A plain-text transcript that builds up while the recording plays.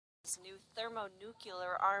Iran's new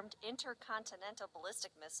thermonuclear armed intercontinental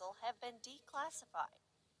ballistic missile have been declassified.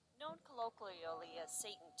 Known colloquially as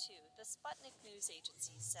Satan II, the Sputnik news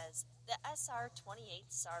agency says the SR-28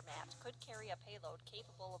 Sarmat could carry a payload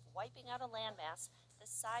capable of wiping out a landmass the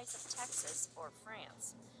size of Texas or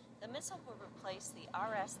France. The missile will replace the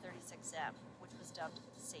RS-36M, which was dubbed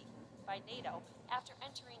Satan by NATO after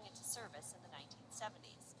entering into service in the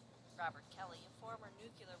 1970s. Robert Kelly, a former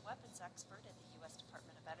nuclear weapons expert at the U.S.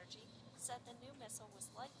 Department of Energy, said the new missile was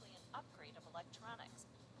likely an upgrade of electronics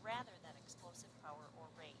rather than explosive power or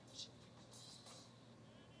range.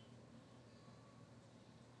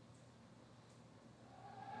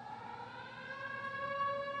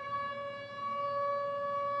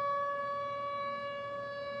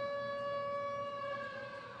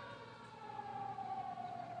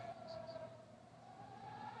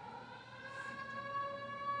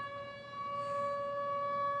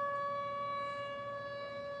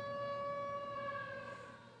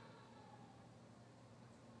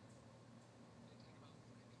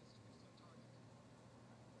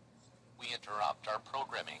 We interrupt our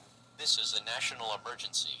programming. This is a national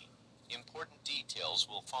emergency. Important details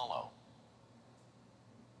will follow.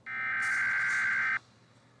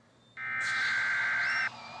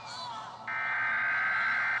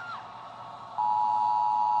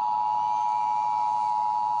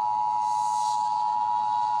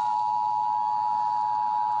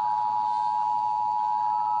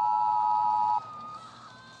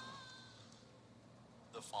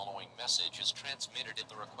 The following message is transmitted at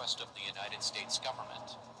the request of the United States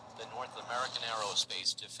government. The North American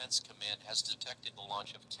Aerospace Defense Command has detected the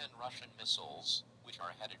launch of 10 Russian missiles, which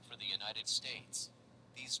are headed for the United States.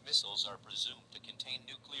 These missiles are presumed to contain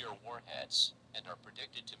nuclear warheads, and are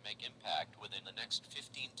predicted to make impact within the next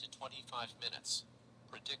 15 to 25 minutes.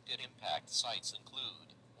 Predicted impact sites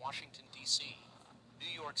include Washington, D.C.,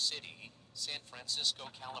 New York City, San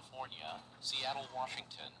Francisco, California, Seattle,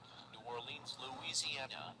 Washington, New Orleans,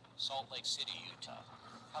 Louisiana, Salt Lake City, Utah,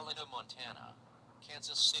 Helena, Montana,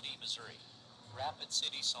 Kansas City, Missouri, Rapid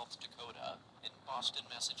City, South Dakota, and Boston,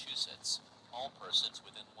 Massachusetts. All persons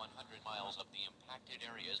within 100 miles of the impacted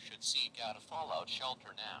areas should seek out a fallout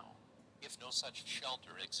shelter now. If no such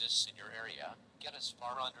shelter exists in your area, get as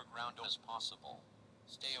far underground as possible.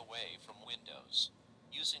 Stay away from windows.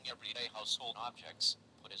 Using everyday household objects,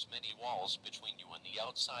 put as many walls between you and the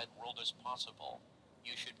outside world as possible.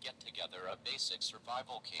 You should get together a basic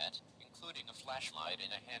survival kit, including a flashlight and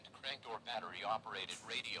a hand-cranked or battery-operated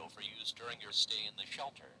radio for use during your stay in the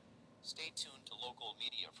shelter. Stay tuned to local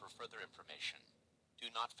media for further information. Do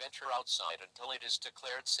not venture outside until it is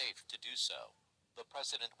declared safe to do so. The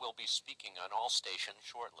President will be speaking on all stations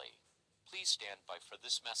shortly. Please stand by for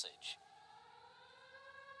this message.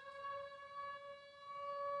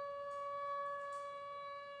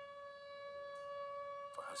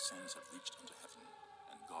 For her sins have reached unto heaven,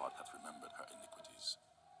 and God hath remembered her iniquities.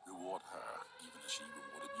 Reward her, even as she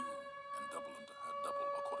rewarded you, and double unto her double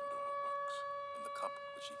according to her works. In the cup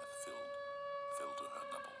which she hath filled, fill to her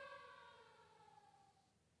double.